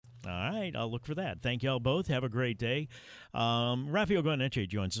All right, I'll look for that. Thank you all both. Have a great day. Rafael Goyeneche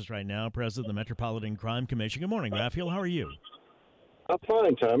joins us right now, president of the Metropolitan Crime Commission. Good morning, Rafael. How are you? I'm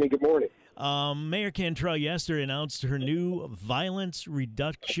fine, Tommy. Good morning. Mayor Cantrell yesterday announced her new violence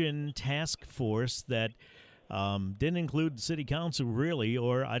reduction task force that didn't include the city council, really,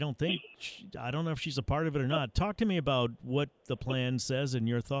 or I don't know if she's a part of it or not. Talk to me about what the plan says and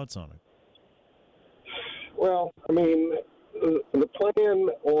your thoughts on it. Well, I mean, the plan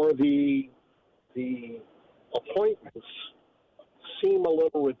or the appointments seem a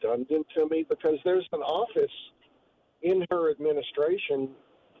little redundant to me because there's an office in her administration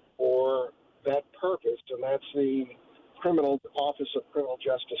for that purpose, and that's the Office of Criminal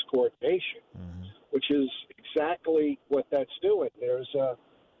Justice Coordination, which is exactly what that's doing. There's a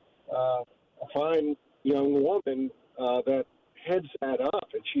fine young woman that heads that up,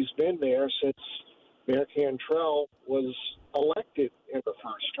 and she's been there since Mayor Cantrell was elected in the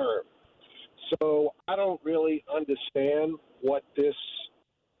first term. So I don't really understand what this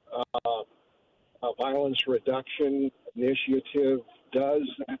violence reduction initiative does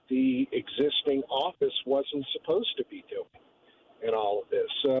that the existing office wasn't supposed to be doing in all of this.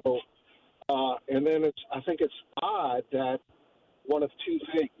 So, and then I think it's odd that one of two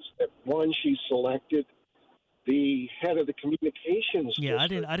things. That one, she selected the head of the communications. Yeah, I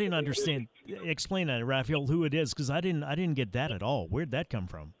didn't understand. Explain that, Rafael, who it is, because I didn't get that at all. Where'd that come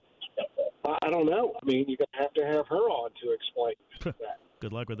from? I don't know. I mean, you're going to have her on to explain that.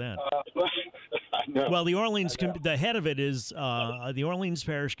 Good luck with that. I know. Well, the head of it is the Orleans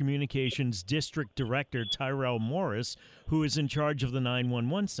Parish Communications District Director, Tyrell Morris, who is in charge of the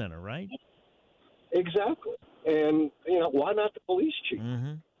 911 center, right? Exactly. And, why not the police chief?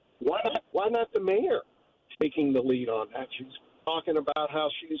 Mm-hmm. Why not the mayor taking the lead on that? She's talking about how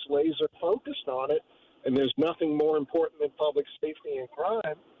she's laser focused on it, and there's nothing more important than public safety and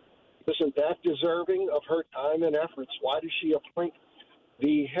crime. Isn't that deserving of her time and efforts? Why does she appoint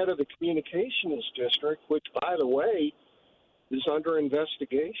the head of the communications district, which, by the way, is under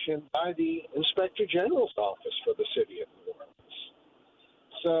investigation by the Inspector General's office for the city of New Orleans?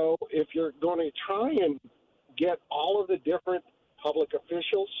 So if you're going to try and get all of the different public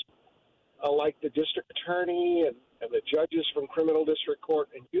officials, like the district attorney and the judges from criminal district court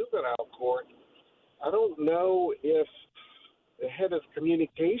and juvenile court, I don't know if the head of the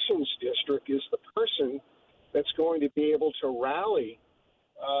communications district is the person that's going to be able to rally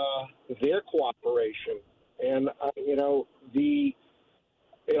their cooperation. And,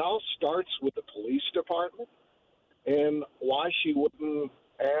 it all starts with the police department, and why she wouldn't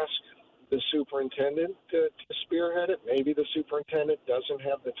ask the superintendent to spearhead it. Maybe the superintendent doesn't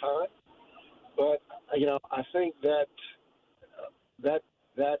have the time. But, I think that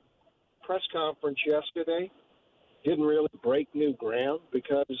press conference yesterday didn't really break new ground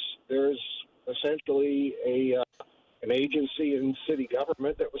because there's essentially an agency in city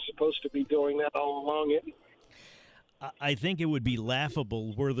government that was supposed to be doing that all along anyway. I think it would be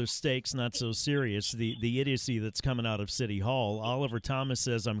laughable were the stakes not so serious. The idiocy that's coming out of City Hall. Oliver Thomas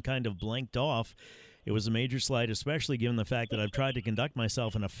says, I'm kind of blanked off. It was a major slight, especially given the fact that I've tried to conduct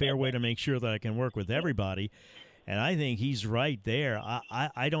myself in a fair way to make sure that I can work with everybody. And I think he's right there.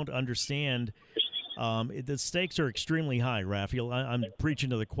 I don't understand. The stakes are extremely high, Rafael. I'm preaching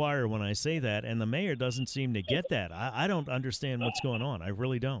to the choir when I say that, and the mayor doesn't seem to get that. I don't understand what's going on. I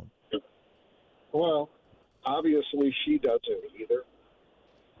really don't. Well, obviously she doesn't either,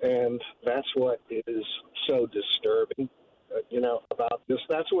 and that's what is so disturbing, about this.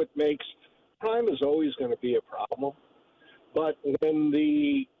 That's what makes crime is always going to be a problem, but when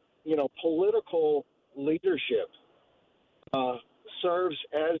the political leadership serves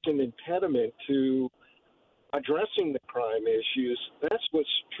as an impediment to addressing the crime issues, that's what's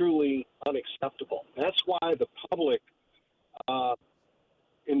truly unacceptable. That's why the public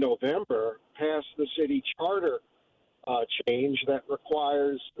in November passed the city charter change that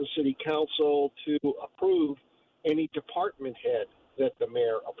requires the city council to approve any department head that the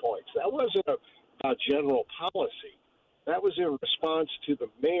mayor appoints. That wasn't a general policy. That was in response to the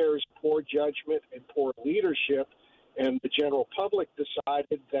mayor's poor judgment and poor leadership, and the general public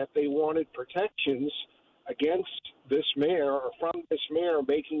decided that they wanted protections against this mayor or from this mayor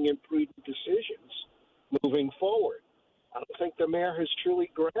making imprudent decisions moving forward. I don't think the mayor has truly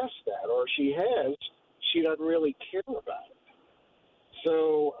grasped that, or she has, she doesn't really care about it.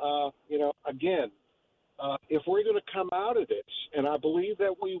 So, again, if we're going to come out of this, and I believe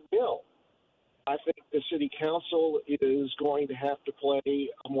that we will, I think the city council is going to have to play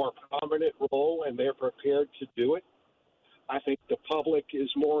a more prominent role, and they're prepared to do it. I think the public is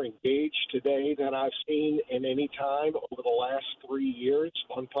more engaged today than I've seen in any time over the last 3 years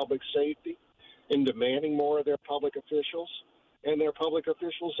on public safety in demanding more of their public officials, and their public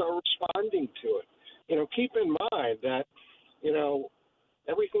officials are responding to it. Keep in mind that,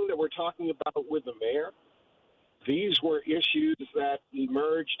 everything that we're talking about with the mayor, these were issues that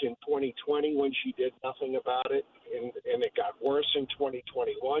emerged in 2020 when she did nothing about it, and it got worse in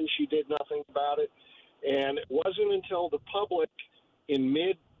 2021. She did nothing about it. And it wasn't until the public in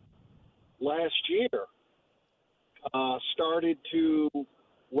mid last year started to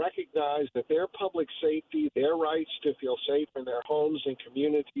recognize that their public safety, their rights to feel safe in their homes and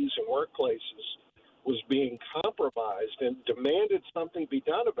communities and workplaces was being compromised and demanded something be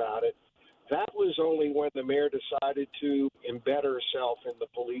done about it. That was only when the mayor decided to embed herself in the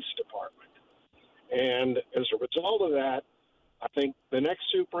police department. And as a result of that, I think the next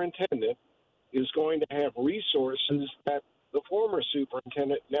superintendent is going to have resources that the former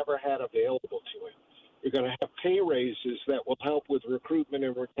superintendent never had available to him. You're going to have pay raises that will help with recruitment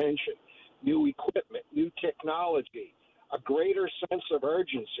and retention, new equipment, new technology, a greater sense of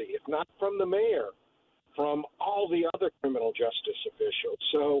urgency, if not from the mayor, from all the other criminal justice officials.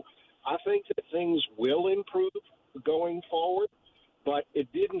 So I think that things will improve going forward, but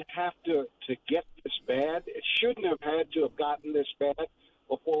it didn't have to get this bad. It shouldn't have had to have gotten this bad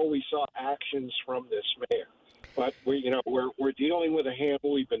before we saw actions from this mayor. But we're dealing with a hand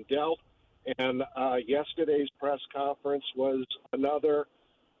we've been dealt, and yesterday's press conference was another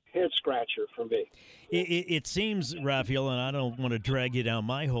head scratcher for me. It seems, Raphael, and I don't want to drag you down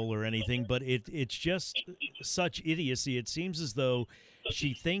my hole or anything, but it's just such idiocy. It seems as though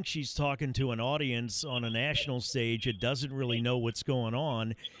she thinks she's talking to an audience on a national stage that doesn't really know what's going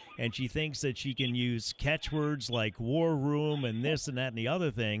on, and she thinks that she can use catchwords like war room and this and that and the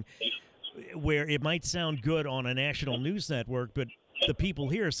other thing, where it might sound good on a national news network, but the people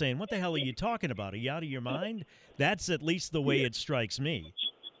here are saying, what the hell are you talking about? Are you out of your mind? That's at least the way it strikes me.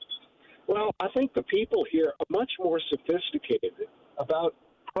 Well, I think the people here are much more sophisticated about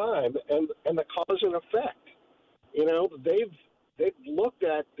crime and the cause and effect. They've looked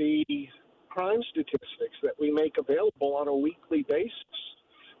at the crime statistics that we make available on a weekly basis.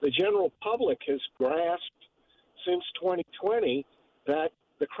 The general public has grasped since 2020 that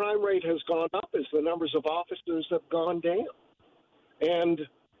the crime rate has gone up as the numbers of officers have gone down. And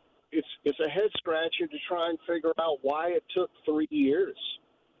it's a head scratcher to try and figure out why it took 3 years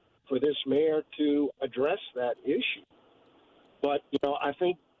for this mayor to address that issue. But, I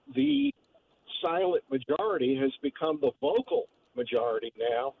think the silent majority has become the vocal majority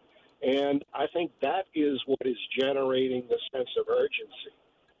now, and I think that is what is generating the sense of urgency.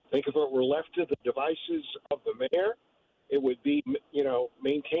 I think if it were left to the devices of the mayor, it would be,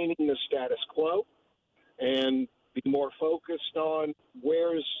 maintaining the status quo and be more focused on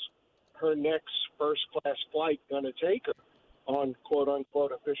where's her next first-class flight going to take her on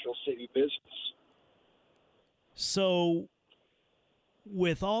quote-unquote official city business. So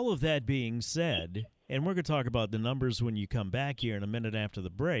with all of that being said, and we're going to talk about the numbers when you come back here in a minute after the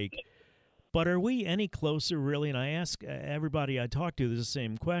break, but are we any closer, really? And I ask everybody I talk to the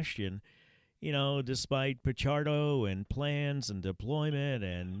same question. Despite Pichardo and plans and deployment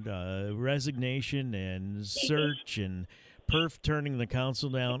and resignation and search and Perf turning the council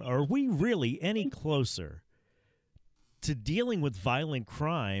down, are we really any closer to dealing with violent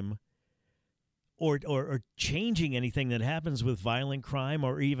crime or changing anything that happens with violent crime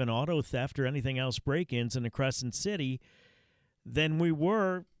or even auto theft or anything else, break-ins in the Crescent City, than we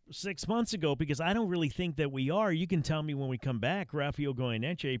were 6 months ago? Because I don't really think that we are. You can tell me when we come back. Rafael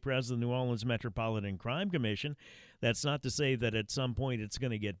Goyeneche, president of the New Orleans Metropolitan Crime Commission. That's not to say that at some point it's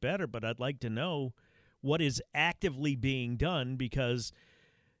going to get better, but I'd like to know what is actively being done, because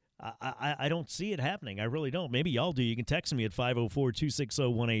I don't see it happening. I really don't. Maybe y'all do. You can text me at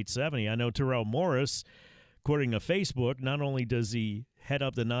 504-260-1870. I know Terrell Morris, according to Facebook, not only does he head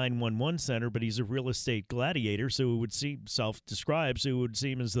up the 911 center, but he's a real estate gladiator, so it would seem self-described, so it would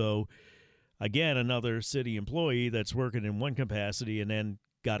seem as though, again, another city employee that's working in one capacity and then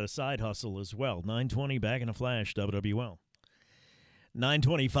got a side hustle as well. 920 back in a flash, WWL.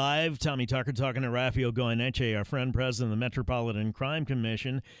 925, Tommy Tucker talking to Rafael Goyeneche, our friend, president of the Metropolitan Crime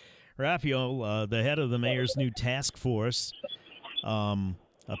Commission. Rafael, the head of the mayor's new task force,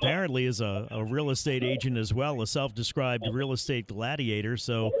 apparently is a real estate agent as well, a self-described real estate gladiator.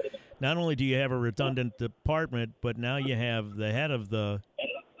 So not only do you have a redundant department, but now you have the head of the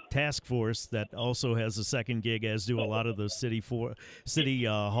task force that also has a second gig, as do a lot of the city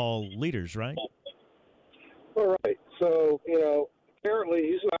hall leaders, right? All right. So, apparently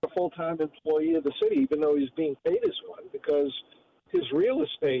he's not a full-time employee of the city, even though he's being paid as one, because his real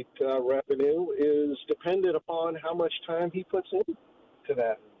estate revenue is dependent upon how much time he puts into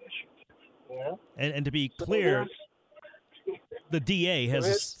that initiative. Yeah. And to be clear, the DA has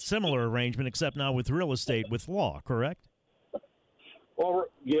a similar arrangement, except now with real estate, with law, correct? Well,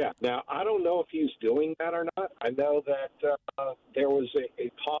 yeah. Now, I don't know if he's doing that or not. I know that there was a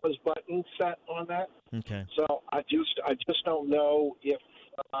pause button set on that. Okay. So I just don't know if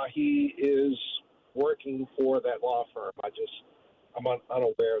he is working for that law firm. I'm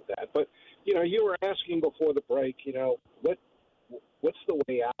unaware of that. But you were asking before the break. What's the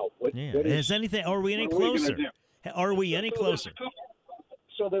way out? What is anything? Are we any closer? Are we any closer?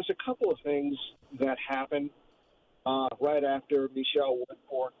 So there's a couple of things that happened right after Michelle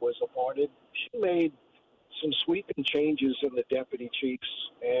Woodfork was appointed. She made some sweeping changes in the deputy chiefs,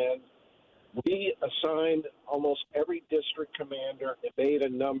 and we assigned almost every district commander and made a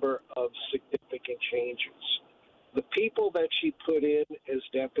number of significant changes. The people that she put in as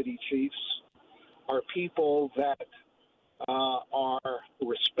deputy chiefs are people that are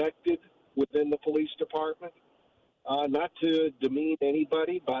respected within the police department. Not to demean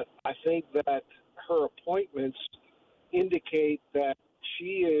anybody, but I think that her appointments indicate that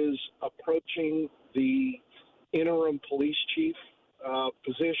she is approaching the interim police chief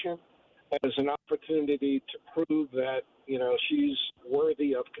position as an opportunity to prove that, she's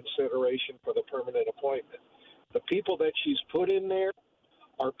worthy of consideration for the permanent appointment. The people that she's put in there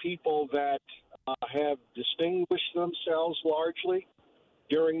are people that have distinguished themselves largely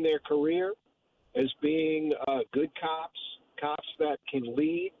during their career as being good cops that can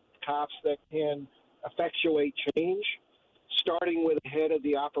lead, cops that can effectuate change, starting with the head of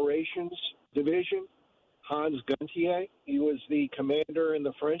the operations division, Hans Guntier. He was the commander in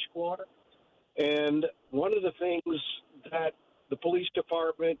the French Quarter. And one of the things that the police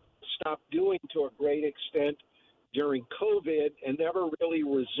department stopped doing to a great extent during COVID and never really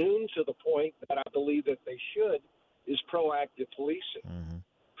resumed to the point that I believe that they should is proactive policing. Mm-hmm.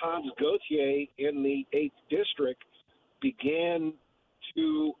 Hans Gauthier in the 8th District began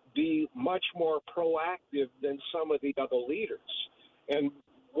to be much more proactive than some of the other leaders. And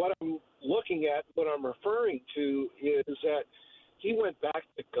what I'm looking at, what I'm referring to is that he went back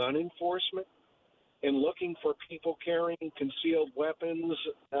to gun enforcement and looking for people carrying concealed weapons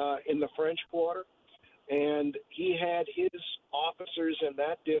in the French Quarter. And he had his officers in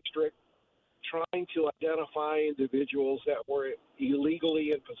that district trying to identify individuals that were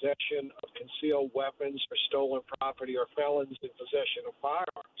illegally in possession of concealed weapons or stolen property or felons in possession of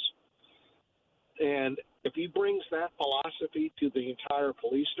firearms. And if he brings that philosophy to the entire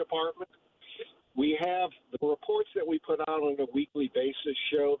police department, we have the reports that we put out on a weekly basis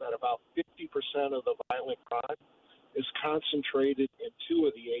show that about 50% of the violent crime is concentrated in 2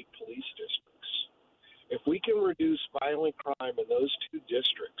 of the 8 police districts. If we can reduce violent crime in those 2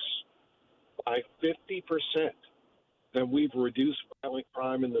 districts by 50%, then we've reduced violent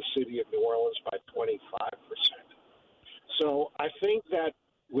crime in the city of New Orleans by 25%. So I think that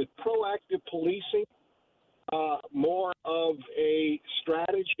with proactive policing, more of a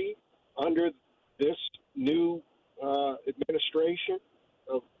strategy under this new administration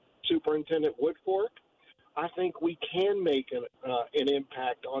of Superintendent Woodfork, I think we can make an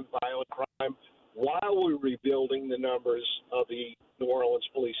impact on violent crime while we're rebuilding the numbers of the New Orleans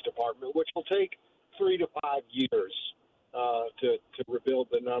Police Department, which will take 3 to 5 years to rebuild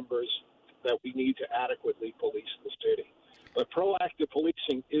the numbers that we need to adequately police the city. But proactive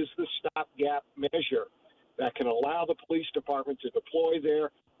policing is the stopgap measure that can allow the police department to deploy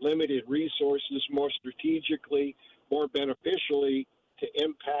their limited resources more strategically, more beneficially to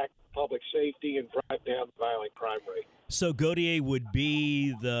impact public safety and drive down the violent crime rate. So Gauthier would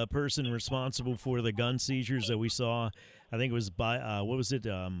be the person responsible for the gun seizures that we saw. I think it was by what was it?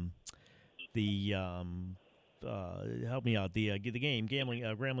 Help me out. The game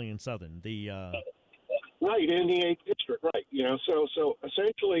Grambling and Southern. Right in the 8th District. Right. So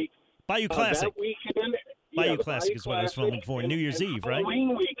essentially, Bayou Classic. That weekend, Bayou Classic is what I was filming for. New Year's Eve, right?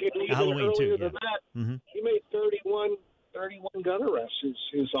 Halloween weekend. Halloween too. Yeah. That, he made 31 gun arrests.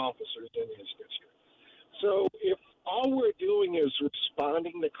 His officers in his district. So if all we're doing is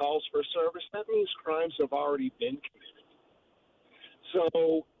responding to calls for service, that means crimes have already been committed.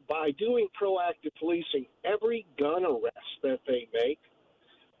 So by doing proactive policing, every gun arrest that they make,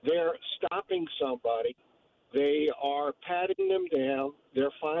 they're stopping somebody. They are patting them down.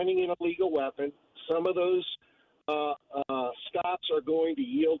 They're finding an illegal weapon. Some of those stops are going to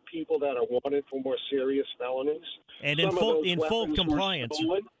yield people that are wanted for more serious felonies. And in full compliance,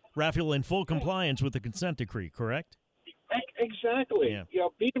 Raphael, in full compliance with the consent decree, correct? Exactly. Yeah.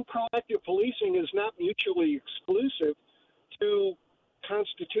 Being proactive policing is not mutually exclusive to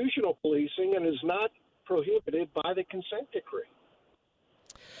constitutional policing and is not prohibited by the consent decree.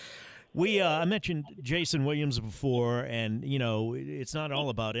 I mentioned Jason Williams before, and it's not all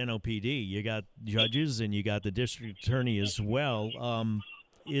about NOPD. You got judges, and you got the district attorney as well.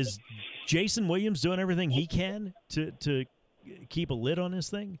 Is Jason Williams doing everything he can to keep a lid on this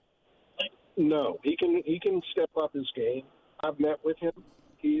thing? No, he can step up his game. I've met with him.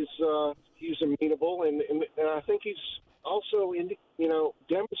 He's amenable, and I think he's also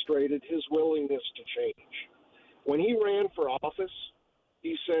demonstrated his willingness to change. When he ran for office,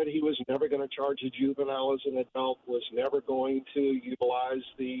 he said he was never going to charge a juvenile as an adult, was never going to utilize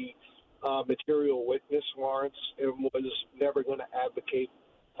the material witness warrants, and was never going to advocate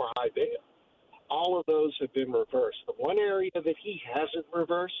for high bail. All of those have been reversed. The one area that he hasn't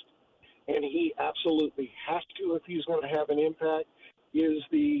reversed, and he absolutely has to if he's going to have an impact, is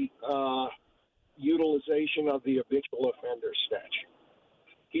the utilization of the habitual offender statute.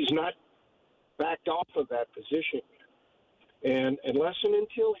 He's not backed off of that position. And unless and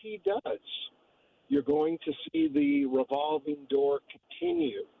until he does, you're going to see the revolving door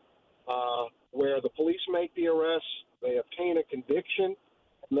continue, where the police make the arrest, they obtain a conviction,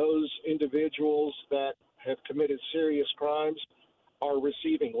 and those individuals that have committed serious crimes are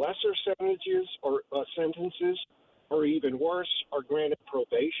receiving lesser sentences, or even worse, are granted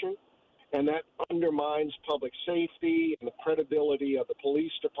probation. And that undermines public safety and the credibility of the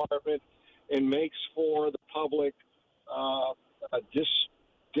police department and makes for the public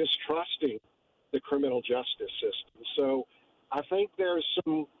distrusting the criminal justice system. So I think there's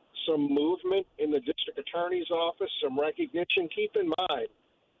some movement in the district attorney's office, some recognition. Keep in mind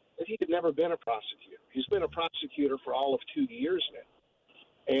that he had never been a prosecutor. He's been a prosecutor for all of 2 years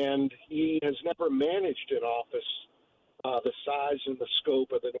now, and he has never managed an office the size and the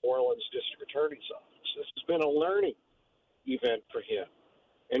scope of the New Orleans district attorney's office. This has been a learning event for him,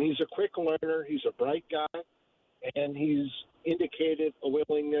 and he's a quick learner. He's a bright guy, and he's indicated a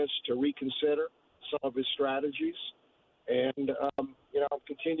willingness to reconsider some of his strategies. And I'm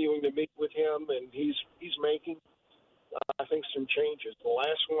continuing to meet with him, and he's making, I think, some changes. The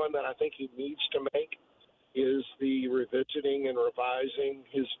last one that I think he needs to make is the revisiting and revising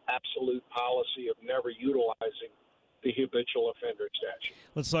his absolute policy of never utilizing the habitual offender statute.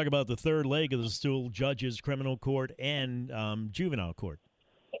 Let's talk about the third leg of the stool: judges, criminal court, and juvenile court.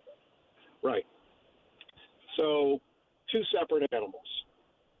 Right. So, two separate animals.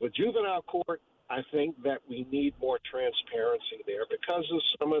 With juvenile court, I think that we need more transparency there because of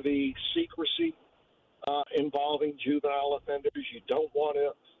some of the secrecy involving juvenile offenders. You don't want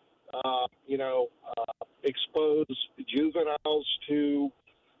to, expose juveniles to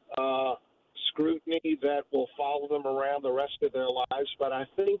scrutiny that will follow them around the rest of their lives. But I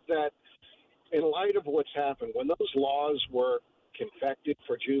think that in light of what's happened, when those laws were confected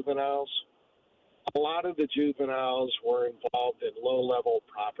for juveniles, a lot of the juveniles were involved in low-level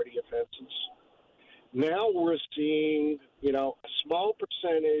property offenses. Now we're seeing, a small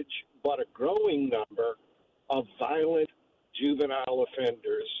percentage, but a growing number of violent juvenile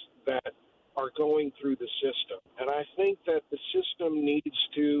offenders that are going through the system. And I think that the system needs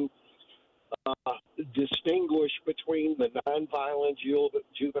to distinguish between the nonviolent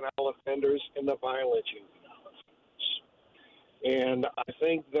juvenile offenders and the violent juvenile offenders. And I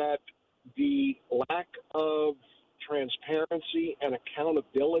think that the lack of transparency and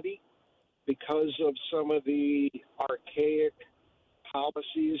accountability because of some of the archaic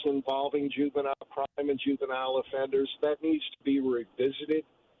policies involving juvenile crime and juvenile offenders, that needs to be revisited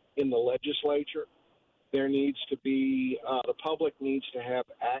in the legislature. There needs to be, the public needs to have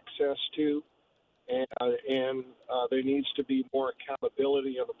access to, and there needs to be more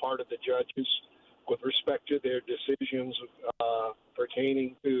accountability on the part of the judges with respect to their decisions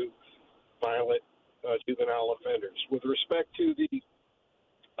pertaining to violent juvenile offenders. With respect to the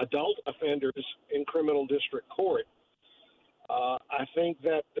adult offenders in criminal district court, I think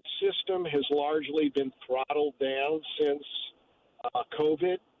that the system has largely been throttled down since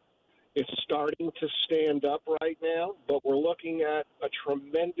COVID. It's starting to stand up right now, but we're looking at a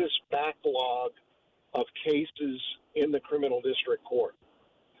tremendous backlog of cases in the criminal district court.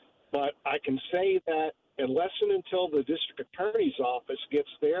 But I can say that unless and until the district attorney's office gets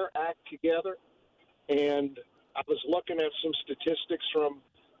their act together, and I was looking at some statistics from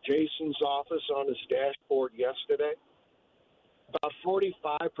Jason's office on his dashboard yesterday, about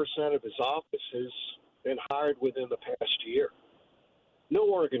 45% of his office has been hired within the past year. No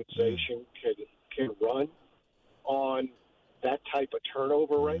organization can run on that type of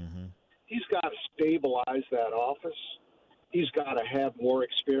turnover rate. Mm-hmm. He's got to stabilize that office, He's got to have more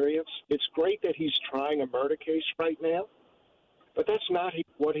experience. It's great that he's trying a murder case right now, but that's not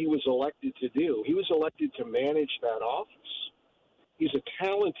what he was elected to do. He was elected to manage that office. He's a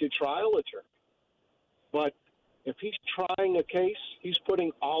talented trial attorney. But if he's trying a case, he's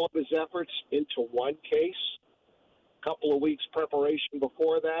putting all of his efforts into one case, a couple of weeks preparation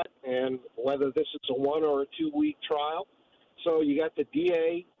before that, and whether this is a 1 or a 2 week trial. So you got the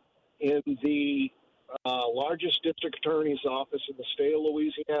DA in the largest district attorney's office in the state of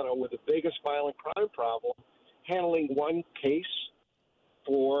Louisiana with the biggest violent crime problem, handling one case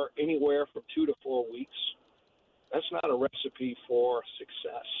for anywhere from 2 to 4 weeks. That's not a recipe for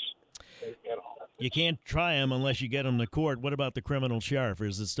success at all. You can't try them unless you get them to court. What about the criminal sheriff?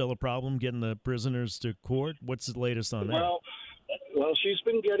 Is it still a problem getting the prisoners to court? What's the latest on that? Well, she's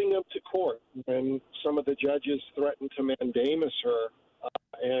been getting them to court, and some of the judges threatened to mandamus her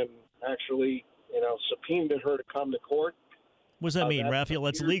and actually, subpoenaed her to come to court. What does that mean, Raphael?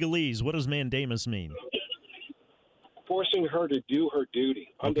 That's legalese. What does mandamus mean? Forcing her to do her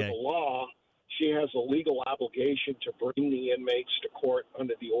duty. Under the law, she has a legal obligation to bring the inmates to court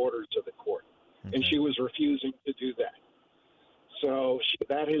under the orders of the court. Okay. And she was refusing to do that. So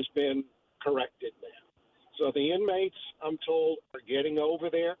that has been corrected now. So the inmates, I'm told, are getting over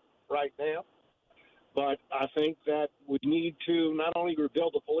there right now. But I think that we need to not only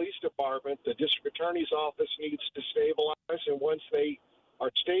rebuild the police department, the district attorney's office needs to stabilize. And once they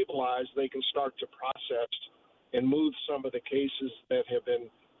are stabilized, they can start to process and move some of the cases that have been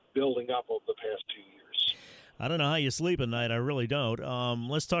building up over the past 2 years. I don't know how you sleep at night. I really don't.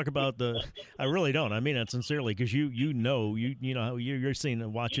 Let's talk about I really don't. I mean that sincerely, because you know you're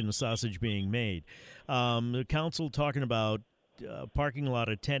seeing watching the sausage being made. The council talking about parking lot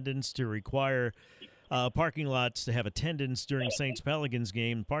attendants to require parking lots to have attendance during Saints Pelicans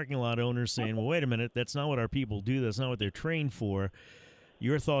game. Parking lot owners saying, "Well, wait a minute, that's not what our people do. That's not what they're trained for."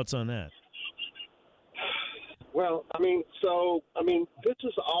 Your thoughts on that? Well, this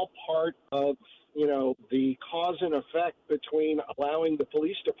is all part of, the cause and effect between allowing the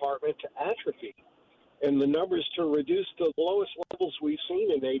police department to atrophy and the numbers to reduce to the lowest levels we've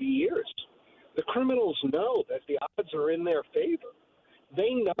seen in 80 years. The criminals know that the odds are in their favor.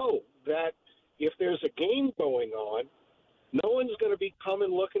 They know that if there's a game going on, no one's going to be coming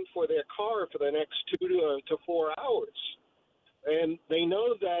looking for their car for the next 2 to 4 hours. And they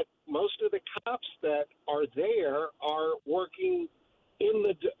know that most of the cops that are there are working in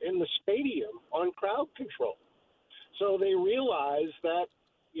the stadium on crowd control. So they realize that,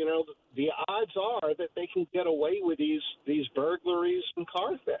 the odds are that they can get away with these burglaries and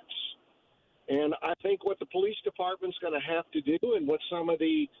car thefts. And I think what the police department's going to have to do, and what some of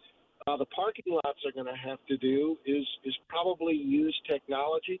the parking lots are going to have to do, is probably use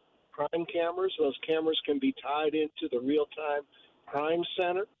technology. Crime cameras. Those cameras can be tied into the real-time crime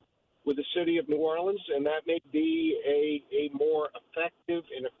center with the city of New Orleans, and that may be a more effective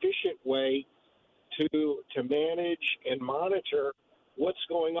and efficient way to manage and monitor what's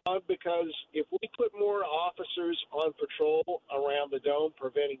going on, because if we put more officers on patrol around the dome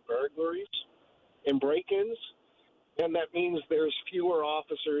preventing burglaries and break-ins, then that means there's fewer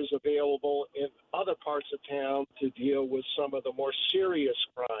officers available in other parts of town to deal with some of the more serious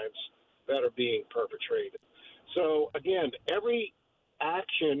crimes that are being perpetrated. So, again, every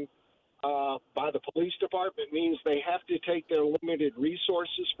action by the police department means they have to take their limited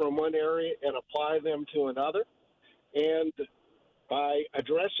resources from one area and apply them to another. And by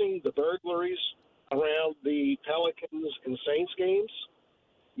addressing the burglaries around the Pelicans and Saints games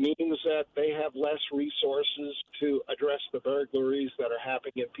means that they have less resources to address the burglaries that are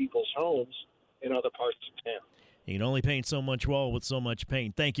happening in people's homes in other parts of town. You can only paint so much wall with so much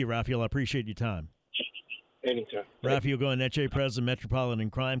paint. Thank you, Raphael. I appreciate your time. Anytime. Raphael Goyeneche, President, Metropolitan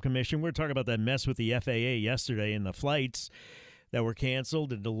Crime Commission. We're talking about that mess with the FAA yesterday and the flights that were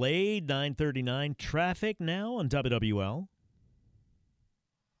canceled and delayed. 9:39 traffic now on WWL.